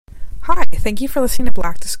Hi, thank you for listening to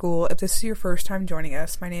Black to School. If this is your first time joining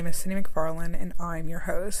us, my name is Cindy McFarlane and I'm your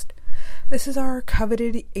host. This is our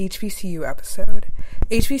coveted HBCU episode.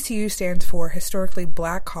 HBCU stands for Historically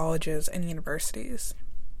Black Colleges and Universities.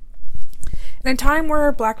 In a time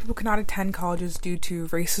where Black people cannot attend colleges due to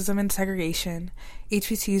racism and segregation,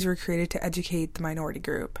 HBCUs were created to educate the minority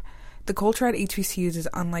group. The culture at HBCUs is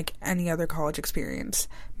unlike any other college experience.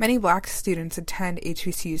 Many Black students attend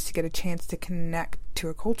HBCUs to get a chance to connect to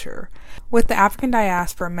a culture. With the African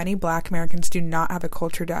diaspora, many Black Americans do not have a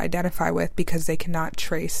culture to identify with because they cannot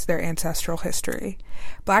trace their ancestral history.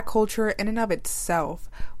 Black culture, in and of itself,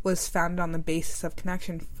 was founded on the basis of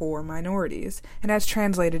connection for minorities, and has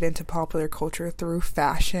translated into popular culture through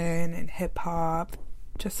fashion and hip-hop,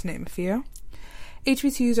 just to name a few.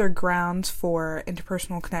 HBCUs are grounds for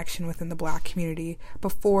interpersonal connection within the Black community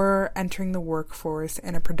before entering the workforce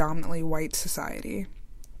in a predominantly white society.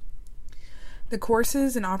 The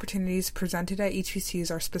courses and opportunities presented at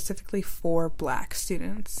HBCUs are specifically for Black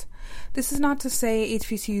students. This is not to say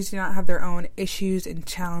HBCUs do not have their own issues and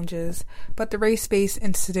challenges, but the race-based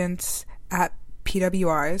incidents at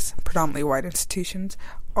PWIs, predominantly white institutions,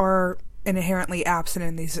 are inherently absent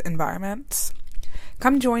in these environments.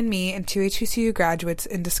 Come join me and two HBCU graduates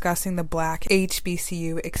in discussing the Black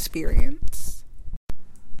HBCU experience.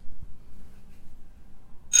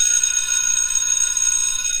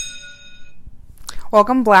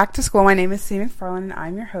 Welcome Black to School. My name is Cindy McFarlane and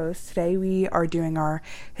I'm your host. Today we are doing our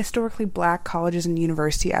Historically Black Colleges and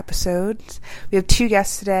University episodes. We have two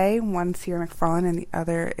guests today. One's Sierra McFarlane and the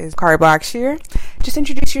other is Kari Blackshear. Just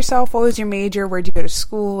introduce yourself. What was your major? Where did you go to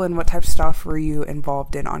school? And what type of stuff were you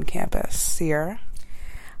involved in on campus? Sierra?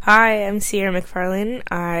 Hi, I'm Sierra McFarlane.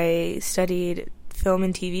 I studied film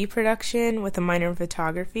and TV production with a minor in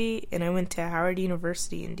photography, and I went to Howard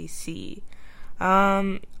University in D.C.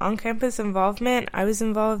 On-campus involvement, I was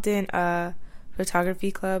involved in a photography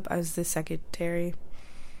club. I was the secretary,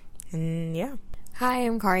 and yeah. Hi,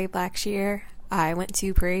 I'm Kari Blackshear. I went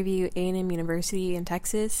to Prairie View A&M University in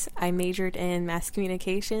Texas. I majored in mass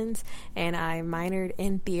communications, and I minored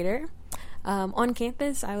in theater. On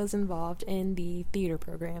campus, I was involved in the theater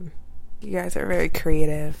program. You guys are very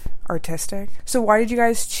creative, artistic. So why did you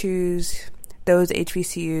guys choose those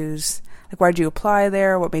HBCUs? Like, why did you apply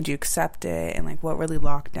there? What made you accept it? And, like, what really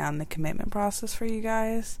locked down the commitment process for you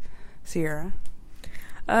guys? Sierra?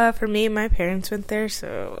 For me, my parents went there,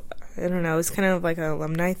 so, I don't know, it was kind of like an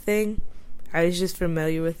alumni thing. I was just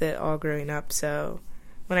familiar with it all growing up, so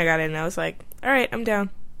when I got in, I was like, alright, I'm down.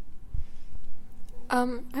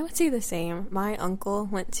 I would say the same. My uncle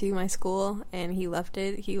went to my school and he loved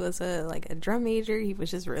it. He was a drum major. He was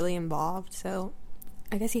just really involved. So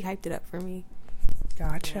I guess he hyped it up for me.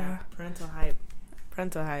 Gotcha. Yeah,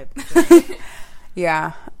 parental hype.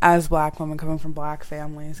 Yeah, as Black women coming from Black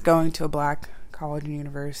families, going to a Black college and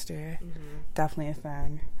university, definitely a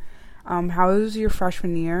thing. How was your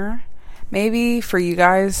freshman year? Maybe for you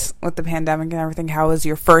guys with the pandemic and everything, how was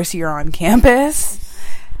your first year on campus?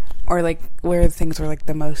 Or, like, where things were, like,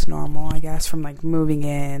 the most normal, I guess, from, like, moving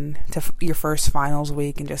in to your first finals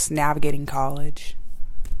week and just navigating college?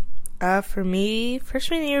 For me,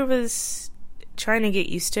 freshman year was trying to get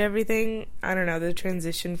used to everything. I don't know, the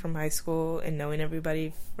transition from high school and knowing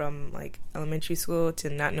everybody from, like, elementary school to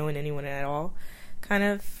not knowing anyone at all kind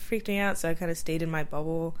of freaked me out, so I kind of stayed in my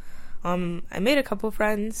bubble. I made a couple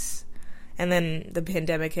friends, and then the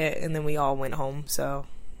pandemic hit, and then we all went home, so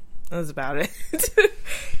that was about it.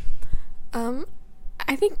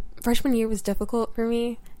 I think freshman year was difficult for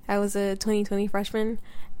me. I was a 2020 freshman,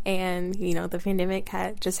 and, you know, the pandemic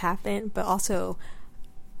had just happened, but also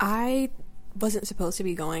I wasn't supposed to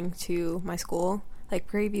be going to my school. Like,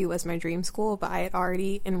 Prairie View was my dream school, but I had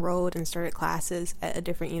already enrolled and started classes at a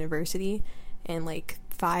different university, and, like,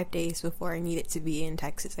 5 days before I needed to be in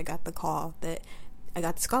Texas, I got the call that I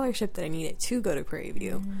got the scholarship that I needed to go to Prairie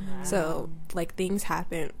View. Wow. So, like, things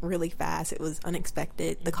happened really fast. It was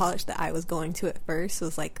unexpected. The college that I was going to at first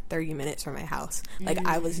was, like, 30 minutes from my house. Like,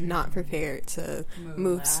 I was not prepared to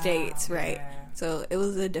move states, right? Yeah. So, it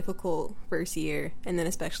was a difficult first year. And then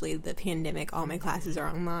especially the pandemic, all my classes are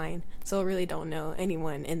online. So, I really don't know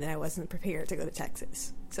anyone, and then I wasn't prepared to go to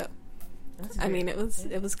Texas. So, I mean, it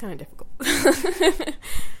was kind of difficult.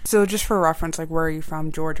 So, just for reference, like, where are you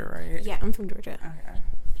from? Georgia, right? Yeah, I'm from Georgia. Okay.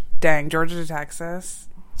 Dang, Georgia to Texas.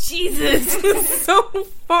 Jesus, so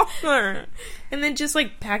far. And then just,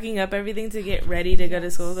 like, packing up everything to get ready to go to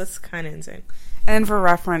school, that's kind of insane. And for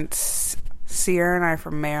reference, Sierra and I are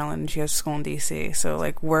from Maryland. She has school in D.C., so,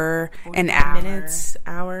 like, we're an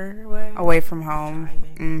hour away from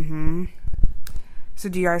home. So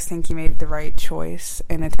do you guys think you made the right choice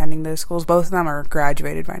in attending those schools? Both of them are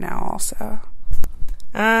graduated by now also.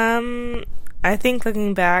 I think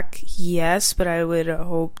looking back, yes, but I would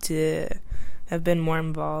hope to have been more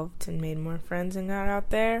involved and made more friends and got out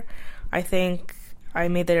there. I think I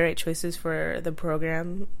made the right choices for the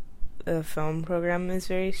program. The film program is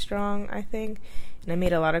very strong, I think. And I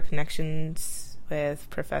made a lot of connections with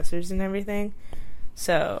professors and everything.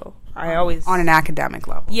 So I always... On an academic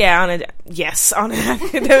level. Yeah, on an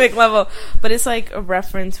academic level. But it's like a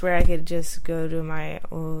reference where I could just go to my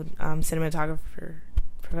old cinematographer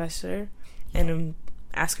professor and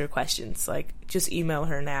ask her questions. Like, just email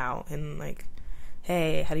her now and like,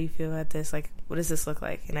 hey, how do you feel about this? Like, what does this look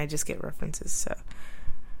like? And I just get references. So,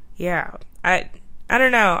 yeah. I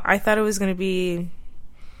don't know. I thought it was going to be...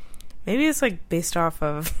 Maybe it's like based off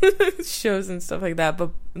of shows and stuff like that,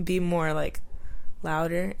 but be more like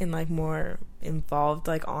louder and like more involved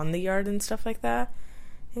like on the yard and stuff like that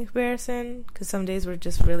in comparison, because some days were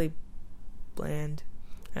just really bland.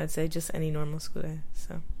 I would say just any normal school day.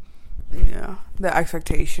 So yeah, the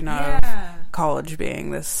expectation of college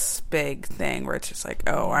being this big thing where it's just like,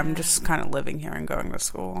 oh, I'm just kind of living here and going to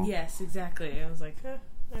school. Yes, exactly. I was like,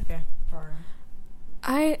 okay.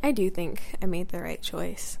 I do think I made the right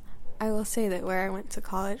choice. I will say that where I went to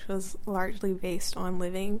college was largely based on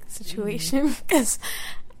living situation, because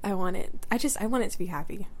I wanted to be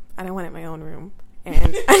happy, and I wanted my own room,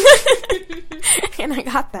 and and I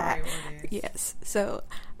got that. Yes, so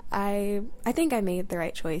I think I made the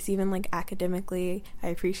right choice. Even like academically, I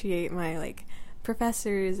appreciate my like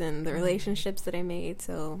professors and the relationships that I made,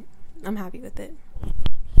 so I'm happy with it.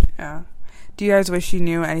 Yeah. Do you guys wish you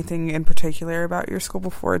knew anything in particular about your school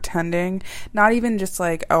before attending? Not even just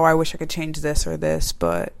like, oh, I wish I could change this or this,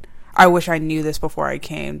 but I wish I knew this before I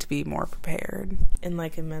came to be more prepared. In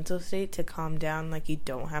like a mental state to calm down, like you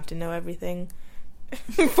don't have to know everything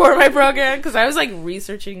for my program, because I was like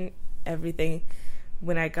researching everything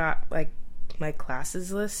when I got like my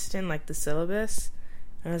classes list and like the syllabus.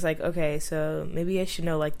 And I was like, okay, so maybe I should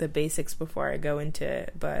know like the basics before I go into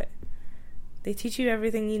it, but they teach you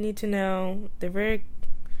everything you need to know. They're very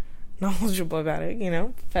knowledgeable about it,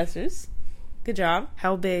 professors. Good job.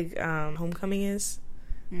 How big homecoming is,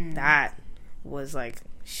 that was, like,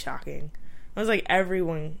 shocking. It was like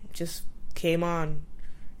everyone just came on,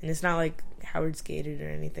 and it's not like Howard's gated or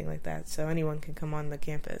anything like that, so anyone can come on the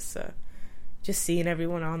campus. So just seeing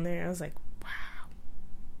everyone on there, I was like, wow,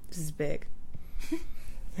 this is big.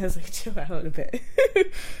 I was like, chill out a little bit.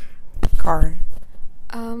 Kari.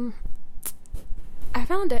 I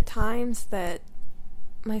found at times that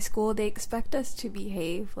my school, they expect us to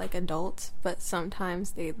behave like adults, but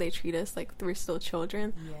sometimes they treat us like we're still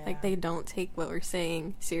children. Yeah. Like, they don't take what we're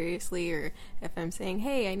saying seriously, or if I'm saying,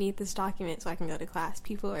 hey, I need this document so I can go to class,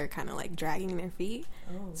 people are kind of like dragging their feet.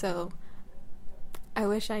 So I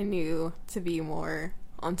wish I knew to be more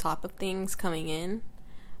on top of things coming in.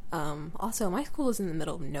 Also, my school is in the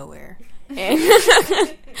middle of nowhere, and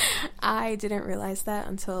I didn't realize that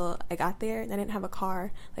until I got there, and I didn't have a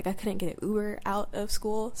car. Like, I couldn't get an Uber out of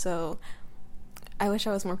school, so I wish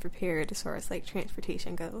I was more prepared as far as, like,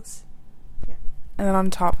 transportation goes. Yeah. And then on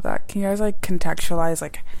top of that, can you guys, like, contextualize,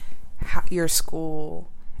 like, your school,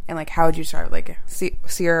 and, like, how would you start? Like,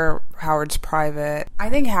 Sierra Howard's private. I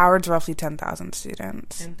think Howard's roughly 10,000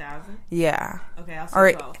 students. 10,000? Yeah. Okay, I'll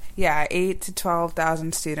say 12. Yeah, 8 to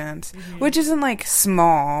 12,000 students, which isn't, like,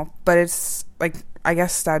 small, but it's, like, I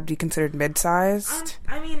guess that'd be considered mid-sized.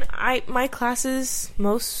 I mean, my classes,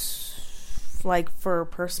 most, like, for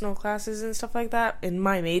personal classes and stuff like that, in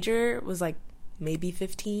my major was, like, maybe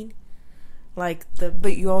 15.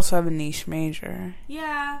 But you also have a niche major.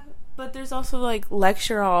 Yeah, but there's also, like,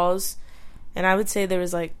 lecture halls, and I would say there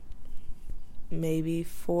was, like, maybe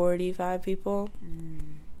 45 people.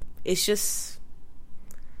 It's just,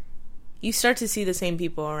 you start to see the same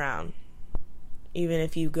people around, even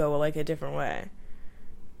if you go, like, a different way.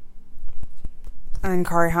 And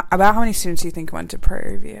Kari, about how many students do you think went to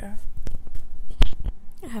Prairie View?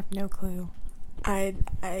 I have no clue. I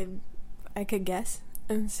could guess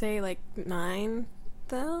and say, like, 9,000?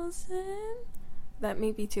 That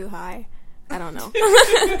may be too high. I don't know.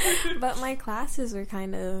 But my classes were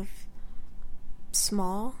kind of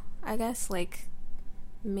small, I guess. Like,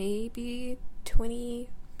 maybe 20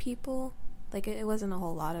 people. Like, it wasn't a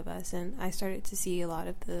whole lot of us. And I started to see a lot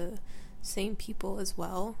of the same people as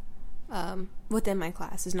well within my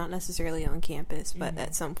classes. Not necessarily on campus, but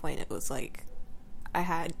at some point it was like I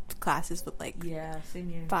had classes with, like, same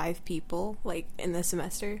here. 5 people, like, in the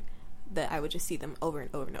semester, that I would just see them over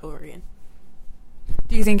and over and over again.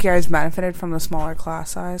 Do you think you guys benefited from the smaller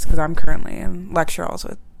class size? Because I'm currently in lecture halls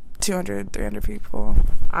with 200, 300 people?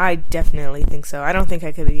 I definitely think so. I don't think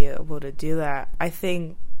I could be able to do that. I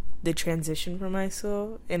think the transition from high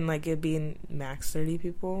school and like it being max 30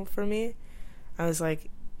 people for me, I was like,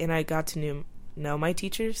 and I got to know my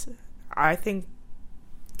teachers. I think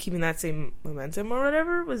keeping that same momentum or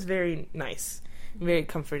whatever was very nice, very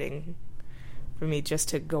comforting for me, just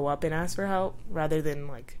to go up and ask for help rather than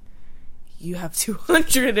like, you have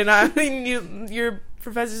 200 and I mean your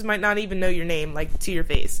professors might not even know your name like to your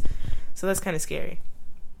face. So that's kind of scary.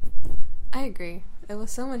 I agree. It was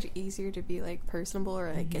so much easier to be like personable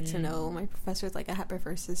or like get to know my professors. Like I had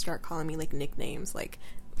professors to start calling me like nicknames. Like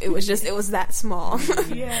it was that small.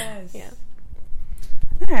 Yes. Yeah.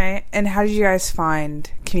 All right. And how did you guys find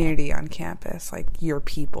community on campus? Like your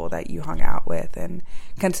people that you hung out with and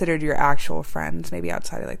considered your actual friends, maybe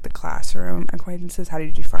outside of like the classroom acquaintances. How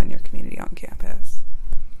did you find your community on campus?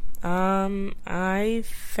 I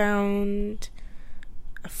found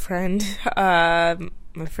a friend,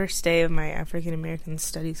 my first day of my African American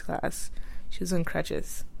Studies class. She was on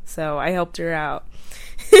crutches, so I helped her out.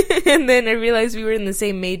 And then I realized we were in the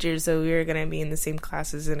same major, so we were going to be in the same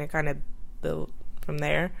classes, and it kind of built from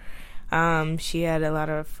there. She had a lot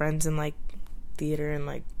of friends in like theater and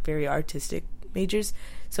like very artistic majors,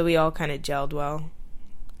 so we all kind of gelled well.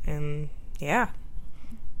 And yeah,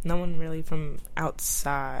 no one really from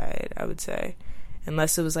outside, I would say,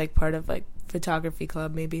 unless it was like part of like photography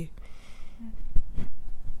club maybe.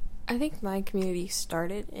 I think my community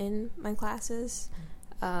started in my classes,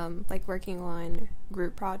 like working on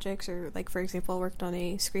group projects, or like, for example, I worked on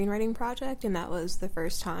a screenwriting project, and that was the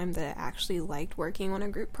first time that I actually liked working on a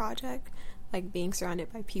group project. Like being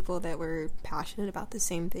surrounded by people that were passionate about the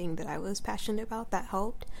same thing that I was passionate about, that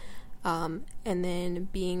helped. And then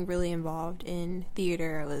being really involved in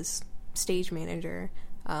theater, I was stage manager.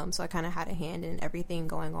 So I kind of had a hand in everything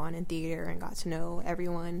going on in theater and got to know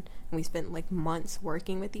everyone. And we spent like months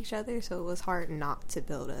working with each other, so it was hard not to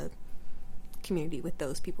build a community with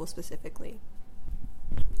those people specifically.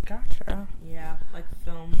 Gotcha. Yeah, like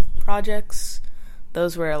film projects.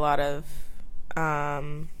 Those were a lot of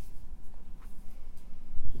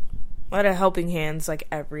helping hands like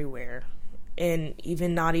everywhere. And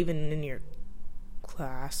even not even in your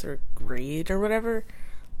class or grade or whatever.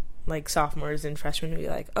 Like sophomores and freshmen would be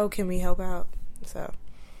like, oh, can we help out? So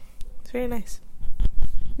it's very nice.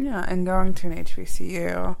 Yeah, and going to an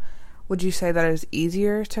HBCU, would you say that it was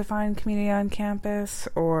easier to find community on campus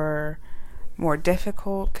or more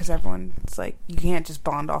difficult? Because everyone's like, you can't just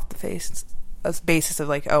bond off the basis of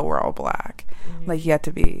like, oh, we're all black. Mm-hmm. Like you have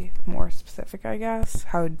to be more specific, I guess.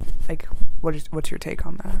 How, like, what's your take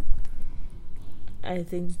on that? I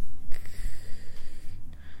think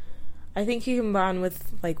you can bond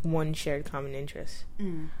with like one shared common interest.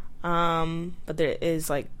 But there is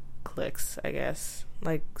like cliques, I guess,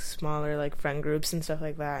 like smaller like friend groups and stuff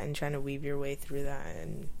like that, and trying to weave your way through that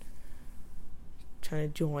and trying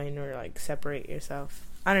to join or like separate yourself.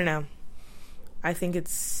 I don't know. I think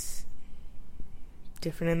it's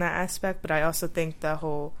different in that aspect, but I also think the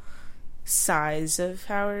whole size of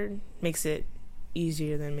Howard makes it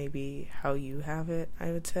easier than maybe how you have it,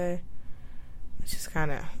 I would say. It's just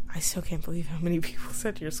kind of, I still can't believe how many people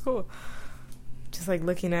at your school. Just like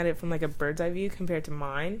looking at it from like a bird's eye view compared to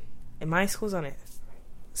mine. And my school's on a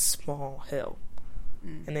small hill.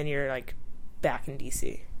 And then you're like back in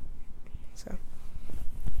DC. So.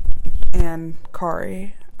 And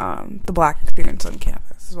Kari, the black experience on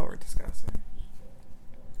campus is what we're discussing.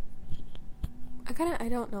 I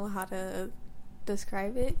don't know how to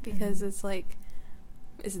describe it because it's like,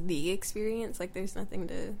 it's the experience. Like there's nothing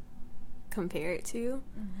to compare it to.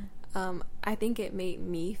 I think it made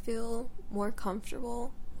me feel more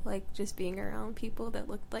comfortable, like just being around people that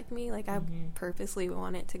looked like me. Like I purposely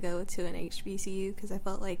wanted to go to an HBCU because I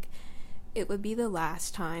felt like it would be the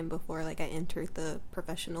last time before like I entered the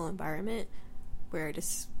professional environment where I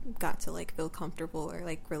just got to like feel comfortable or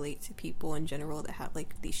like relate to people in general that have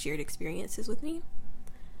like these shared experiences with me.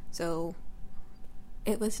 So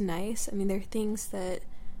it was nice. I mean, there are things that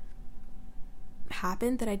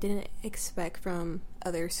happened that I didn't expect from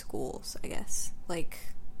other schools, I guess. Like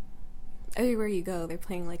everywhere you go, they're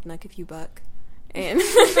playing like Nuck If You Buck, and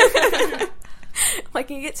like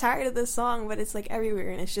you get tired of this song, but it's like everywhere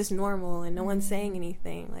and it's just normal and no one's saying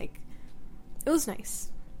anything. Like it was nice.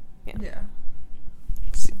 Yeah.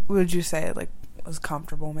 Would you say it like was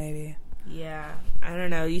comfortable maybe? Yeah, I don't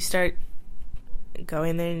know, you start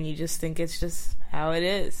going there and you just think it's just how it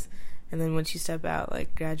is, and then once you step out,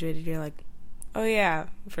 like graduated, you're like, oh yeah,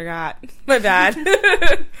 forgot. My bad.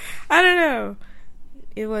 I don't know.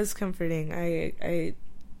 It was comforting. I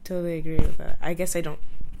totally agree with that. I guess I don't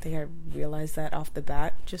think I realized that off the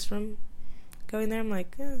bat just from going there. I'm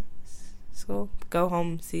like, yeah, it's cool. Go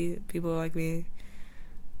home, see people like me,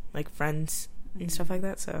 like friends and stuff like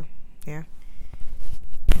that. So, yeah.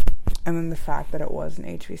 And then the fact that it was an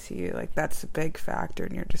HBCU, like, that's a big factor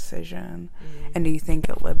in your decision. And do you think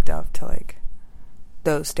it lived up to, like,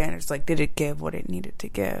 those standards? Like, did it give what it needed to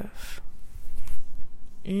give?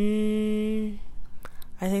 I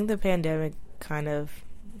think the pandemic kind of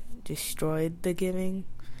destroyed the giving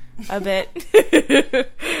a bit.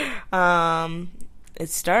 It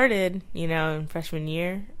started, in freshman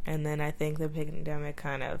year, and then I think the pandemic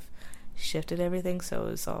kind of shifted everything, so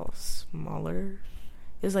it was all smaller.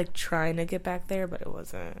 It was like trying to get back there, but it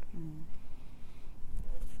wasn't.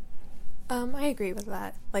 I agree with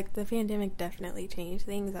that. Like, the pandemic definitely changed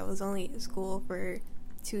things. I was only at school for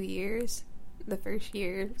 2 years. The first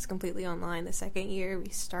year was completely online. The second year, we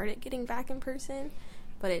started getting back in person,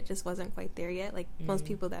 but it just wasn't quite there yet. Like, most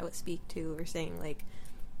people that I would speak to were saying, like,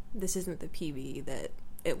 this isn't the PV that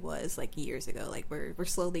it was, like, years ago. Like, we're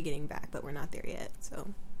slowly getting back, but we're not there yet.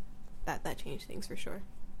 So that changed things for sure.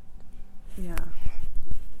 Yeah.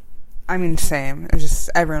 I mean, same. It was just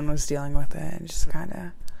everyone was dealing with it and just kind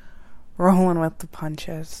of rolling with the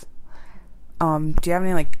punches. Do you have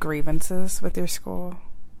any, like, grievances with your school?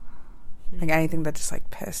 Like, anything that just,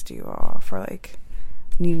 like, pissed you off, or, like,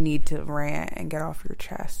 you need to rant and get off your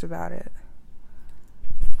chest about it?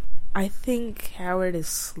 I think Howard is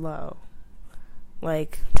slow.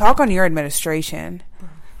 Like, talk on your administration.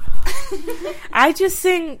 I just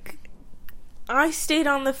think I stayed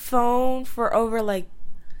on the phone for over, like,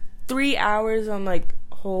 3 hours on, like,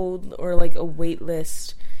 hold or, like, a wait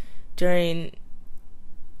list during,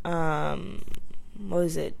 what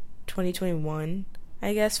was it, 2021,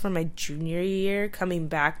 I guess, for my junior year, coming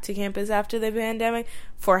back to campus after the pandemic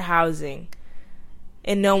for housing.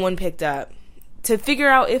 And no one picked up to figure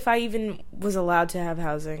out if I even was allowed to have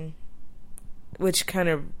housing, which kind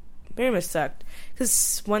of very much sucked.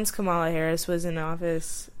 Because once Kamala Harris was in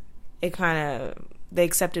office, it kind of, they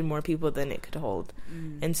accepted more people than it could hold.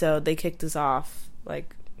 And so they kicked us off,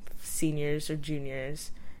 like, seniors or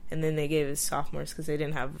juniors, and then they gave us sophomores because they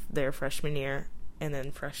didn't have their freshman year, and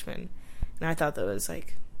then freshmen. And I thought that was,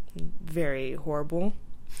 like, very horrible.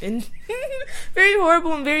 And very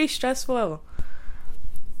horrible and very stressful.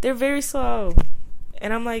 They're very slow.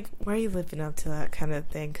 And I'm like, why are you living up to that kind of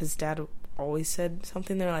thing? Because Dad always said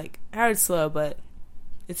something. They're like, Howard's slow, but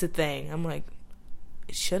it's a thing. I'm like,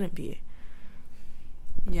 it shouldn't be.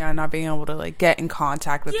 Yeah, not being able to, like, get in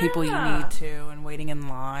contact with people you need to and waiting in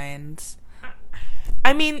lines.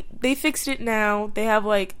 I mean, they fixed it now. They have,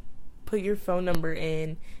 like, put your phone number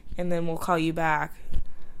in and then we'll call you back.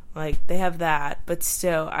 Like, they have that. But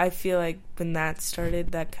still, I feel like when that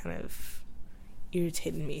started, that kind of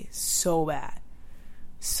irritated me so bad.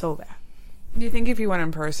 So bad. Do you think if you went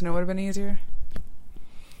in person, it would have been easier?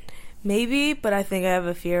 Maybe, but I think I have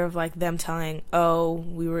a fear of, like, them telling, oh,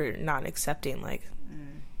 we were not accepting, like,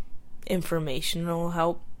 informational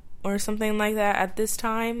help or something like that at this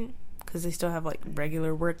time, because they still have, like,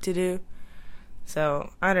 regular work to do.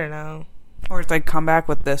 So, I don't know. Or it's like, come back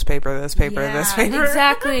with this paper, this paper, this paper.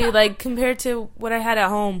 Exactly. Like, compared to what I had at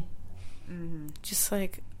home. Just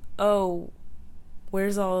like, oh,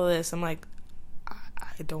 where's all of this? I'm like,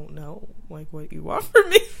 I don't know, like, what you want from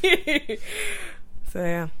me. So,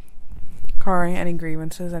 yeah. Kari, any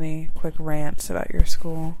grievances, any quick rants about your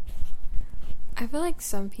school? I feel like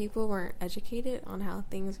some people weren't educated on how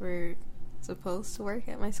things were supposed to work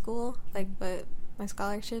at my school. Like, but my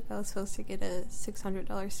scholarship, I was supposed to get a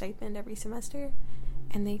 $600 stipend every semester,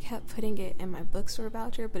 and they kept putting it in my bookstore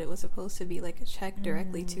voucher, but it was supposed to be, like, a check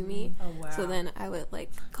directly to me. Oh, wow. So then I would,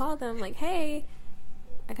 like, call them, like, hey,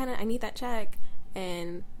 I need that check.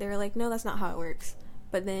 And they were like, no, that's not how it works.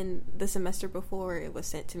 But then the semester before, it was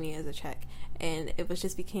sent to me as a check. And it was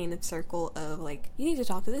just became the circle of, like, you need to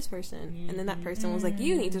talk to this person. And then that person was like,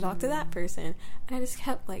 you need to talk to that person. And I just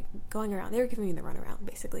kept, like, going around. They were giving me the runaround,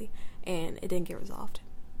 basically. And it didn't get resolved.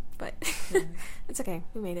 But it's okay.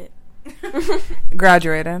 We made it.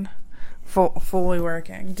 Graduated. Fully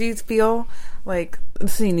working. Do you feel like,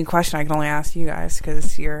 this is a new question I can only ask you guys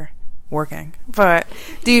because you're working. But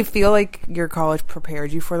do you feel like your college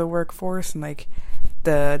prepared you for the workforce and, like,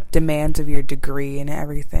 the demands of your degree and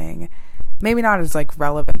everything? Maybe not as, like,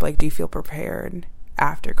 relevant, but, like, do you feel prepared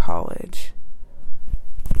after college?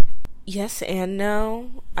 Yes and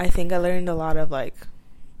no. I think I learned a lot of, like,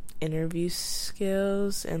 interview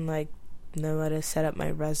skills and, like, know how to set up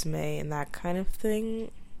my resume and that kind of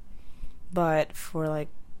thing. But for, like,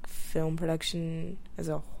 film production as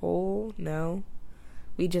a whole, no.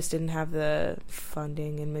 we just didn't have the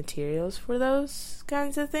funding and materials for those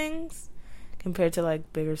kinds of things compared to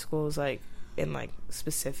like bigger schools, like in like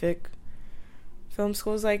specific film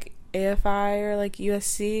schools like AFI or like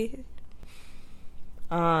USC.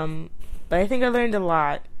 But I think I learned a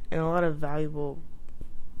lot and a lot of valuable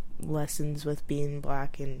lessons with being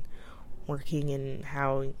Black and working and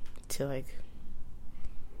how to like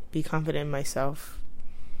be confident in myself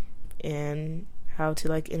and how to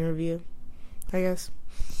like interview, I guess.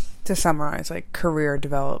 To summarize, like career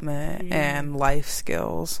development and life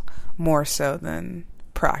skills more so than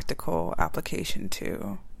practical application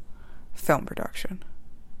to film production.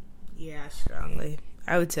 Yeah, strongly.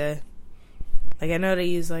 I would say. Like, I know how to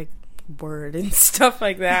use like Word and stuff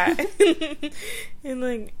like that. And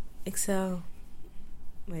like Excel.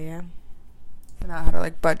 But yeah. Not how to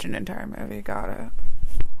like budget an entire movie. Got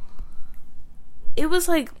it. It was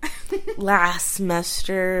like last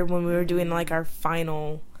semester when we were doing like our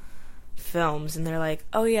final films, and they're like,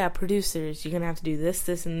 oh yeah, producers, you're gonna have to do this,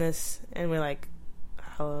 this, and this. And we're like,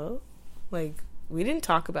 hello? Like, we didn't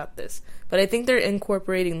talk about this. But I think they're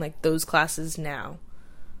incorporating like those classes now,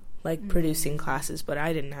 like producing classes. But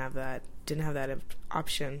I didn't have that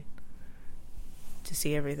option to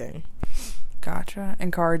see everything. Gotcha.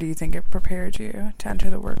 And Kari, do you think it prepared you to enter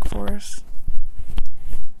the workforce?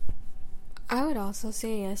 I would also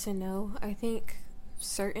say yes and no. I think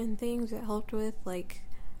certain things it helped with, like,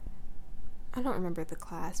 I don't remember the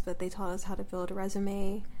class, but they taught us how to build a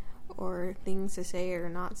resume or things to say or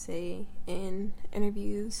not say in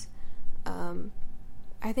interviews.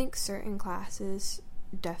 I think certain classes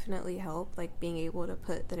definitely helped, like being able to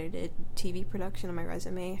put that I did TV production on my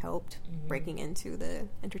resume helped breaking into the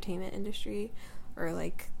entertainment industry, or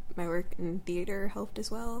like my work in theater helped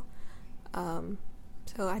as well.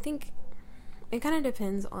 So I think it kind of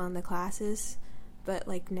depends on the classes, but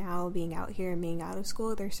like now being out here and being out of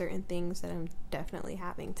school, there's certain things that I'm definitely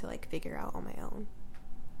having to like figure out on my own.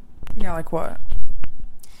 Yeah, like what?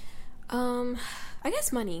 I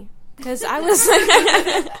guess money, because I was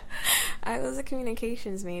a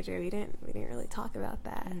communications major. We didn't really talk about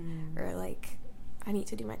that, or like I need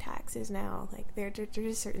to do my taxes now. Like there's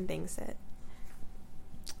just certain things that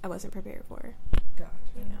I wasn't prepared for. Gotcha.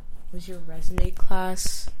 Yeah. Was your resume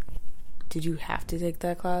class? Did you have to take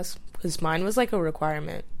that class? Because mine was like a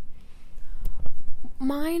requirement.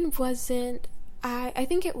 Mine wasn't. I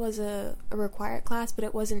think it was a required class, but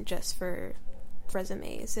it wasn't just for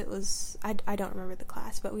resumes. It was, I don't remember the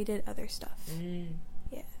class, but we did other stuff.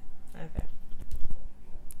 Yeah. Okay.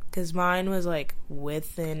 Because mine was like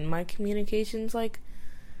within my communications like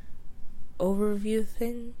overview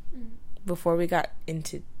thing before we got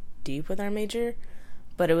into deep with our major,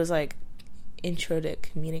 but it was like intro to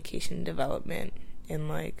communication development and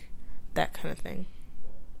like that kind of thing.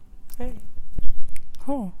 Hey.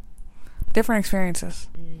 Cool. Different experiences,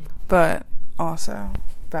 but also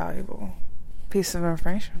valuable piece of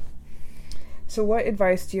information. So what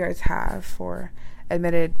advice do you guys have for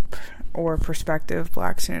admitted or prospective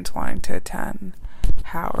Black students wanting to attend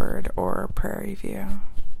Howard or Prairie View?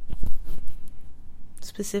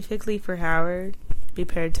 Specifically for Howard, be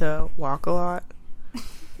prepared to walk a lot.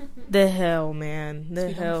 The hell, man.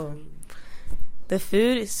 The hell. The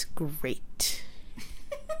food is great.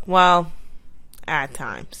 Well, at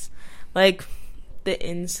times. Like, the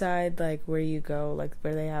inside, like, where you go, like,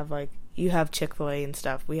 where they have, like, you have Chick-fil-A and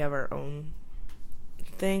stuff. We have our own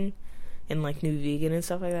thing. And, like, new vegan and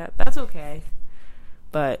stuff like that. That's okay.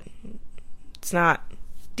 But it's not.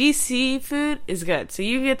 DC food is good. So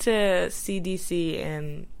you get to see DC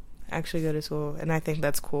and actually go to school. And I think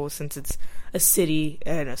that's cool since it's a city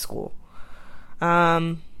and a school.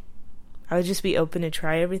 I would just be open to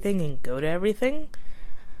try everything and go to everything.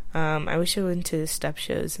 I wish I went to step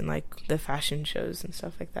shows and like the fashion shows and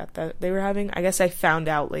stuff like that they were having. I guess I found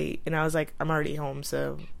out late and I was like, I'm already home,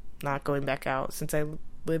 so not going back out since I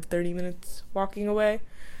live 30 minutes walking away.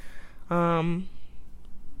 But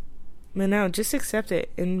no, just accept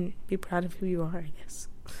it and be proud of who you are, I guess.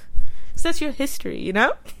 So that's your history, you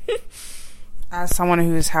know? As someone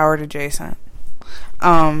who is Howard adjacent,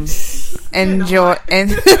 enjoy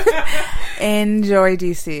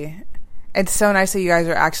DC. It's so nice that you guys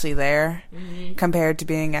are actually there compared to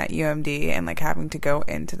being at UMD and like having to go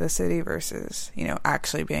into the city versus, you know,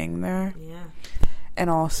 actually being there. Yeah. And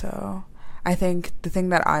also, I think the thing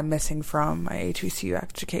that I'm missing from my HBCU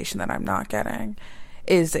education that I'm not getting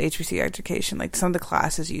is the HBCU education. Like some of the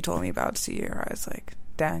classes you told me about CU, I was like,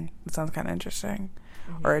 dang, that sounds kind of interesting.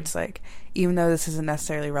 Or it's like, even though this isn't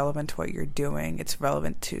necessarily relevant to what you're doing, it's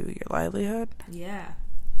relevant to your livelihood. Yeah.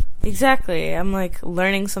 Exactly. I'm like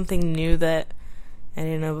learning something new that I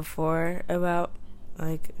didn't know before about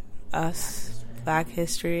like us, Black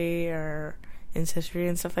history or ancestry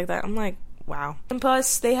and stuff like that. I'm like, wow. And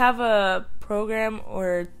plus, they have a program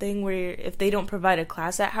or thing where if they don't provide a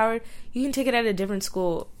class at Howard, you can take it at a different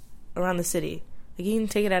school around the city. Like, you can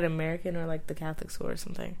take it at American or, like, the Catholic school or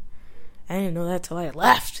something. I didn't know that till I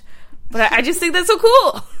left. But I just think that's so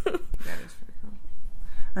cool. That is pretty cool.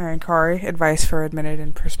 All right, Kari, advice for admitted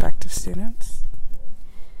and prospective students?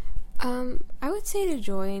 I would say to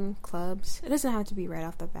join clubs. It doesn't have to be right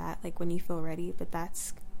off the bat, like, when you feel ready, but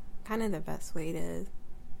that's kind of the best way to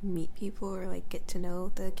meet people or, like, get to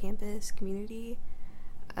know the campus community.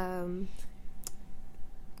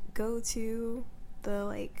 Go to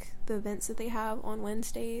the events that they have on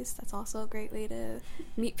Wednesdays. That's also a great way to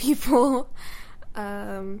meet people.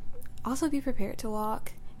 Also be prepared to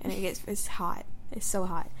walk, and it's hot. It's so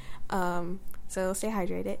hot. So stay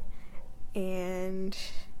hydrated, and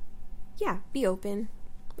yeah, be open.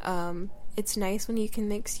 It's nice when you can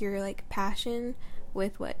mix your, like, passion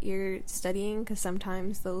with what you're studying, because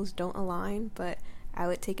sometimes those don't align, but I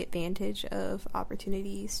would take advantage of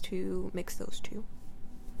opportunities to mix those two.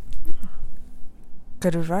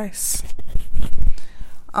 Good advice.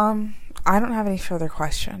 I don't have any further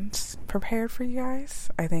questions prepared for you guys.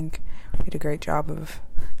 I think we did a great job of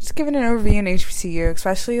just giving an overview in HBCU,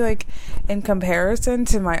 especially, like, in comparison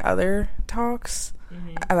to my other talks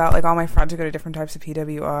about, like, all my friends who go to different types of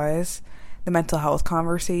PWIs, the mental health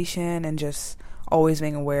conversation, and just always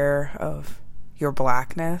being aware of your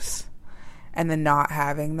Blackness, and then not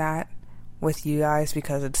having that with you guys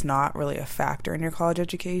because it's not really a factor in your college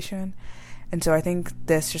education. And so I think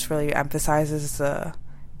this just really emphasizes the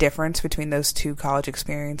difference between those two college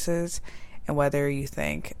experiences and whether you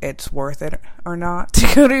think it's worth it or not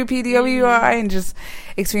to go to a PWI and just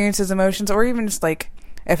experience those emotions, or even just, like,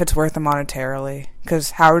 if it's worth it monetarily,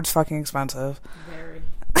 because Howard's fucking expensive. Very.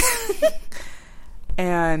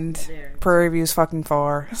 And Prairie View is fucking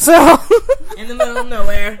far. So in the middle of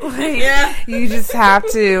nowhere. Yeah. You just have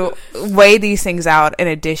to weigh these things out in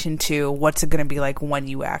addition to what's it going to be like when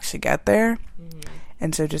you actually get there.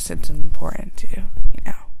 And so just it's important to,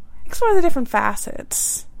 explore the different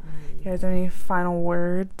facets. You guys have any final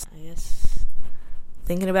words? I guess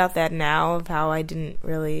thinking about that now, of how I didn't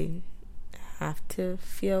really have to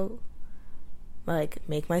feel, like,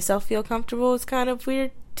 make myself feel comfortable, is kind of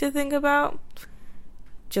weird to think about.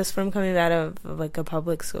 Just from coming out of, like, a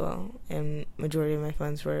public school, and majority of my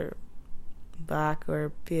friends were Black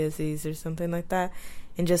or PSEs or something like that,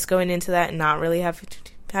 and just going into that and not really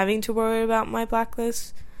having to worry about my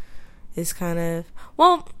Blackness is kind of,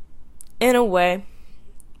 well, in a way,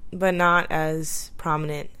 but not as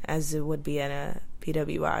prominent as it would be in a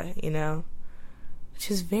PWI, which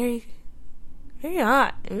is very, very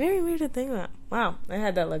odd and very weird to think about. Wow, I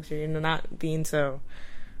had that luxury, not being so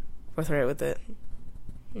forthright with it.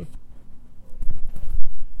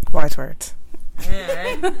 Wise words. Yeah,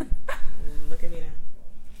 right? Look at me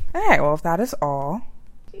now. Alright, well, if that is all,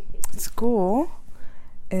 school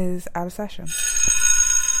is out of session.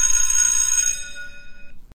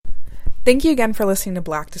 Thank you again for listening to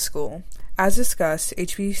Black to School. As discussed,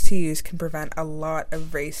 HBCUs can prevent a lot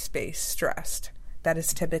of race-based stress that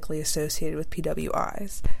is typically associated with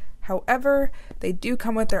PWIs. However, they do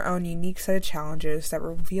come with their own unique set of challenges that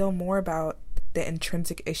reveal more about the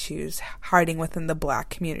intrinsic issues hiding within the Black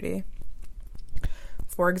community.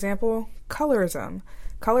 For example, colorism.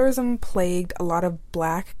 Colorism plagued a lot of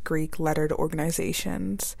Black Greek lettered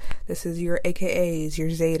organizations. This is your AKAs, your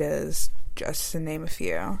Zetas, just to name a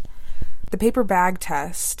few. The paper bag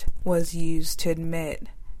test was used to admit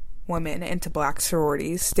women into Black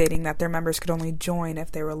sororities, stating that their members could only join if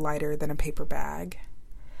they were lighter than a paper bag.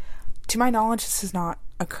 To my knowledge, this has not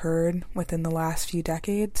occurred within the last few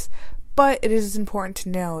decades, but it is important to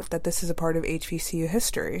note that this is a part of HBCU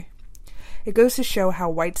history. It goes to show how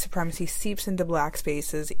white supremacy seeps into Black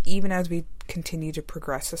spaces even as we continue to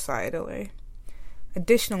progress societally.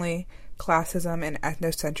 Additionally, classism and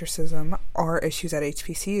ethnocentrism are issues at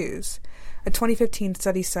HBCUs. A 2015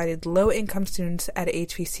 study cited low-income students at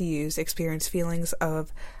HBCUs experience feelings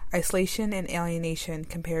of isolation and alienation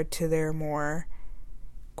compared to their more,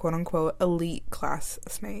 quote-unquote, elite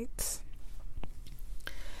classmates.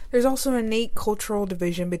 There's also an innate cultural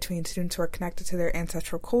division between students who are connected to their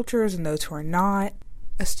ancestral cultures and those who are not.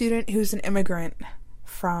 A student who's an immigrant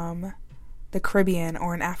from the Caribbean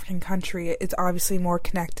or an African country is obviously more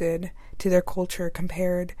connected to their culture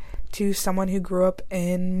compared to someone who grew up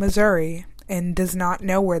in Missouri and does not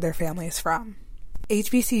know where their family is from.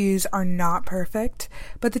 HBCUs are not perfect,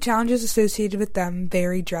 but the challenges associated with them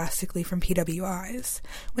vary drastically from PWIs.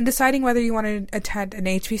 When deciding whether you want to attend an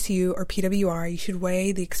HBCU or PWI, you should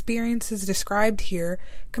weigh the experiences described here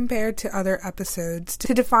compared to other episodes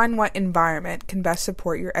to define what environment can best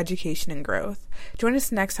support your education and growth. Join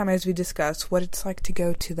us next time as we discuss what it's like to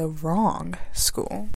go to the wrong school.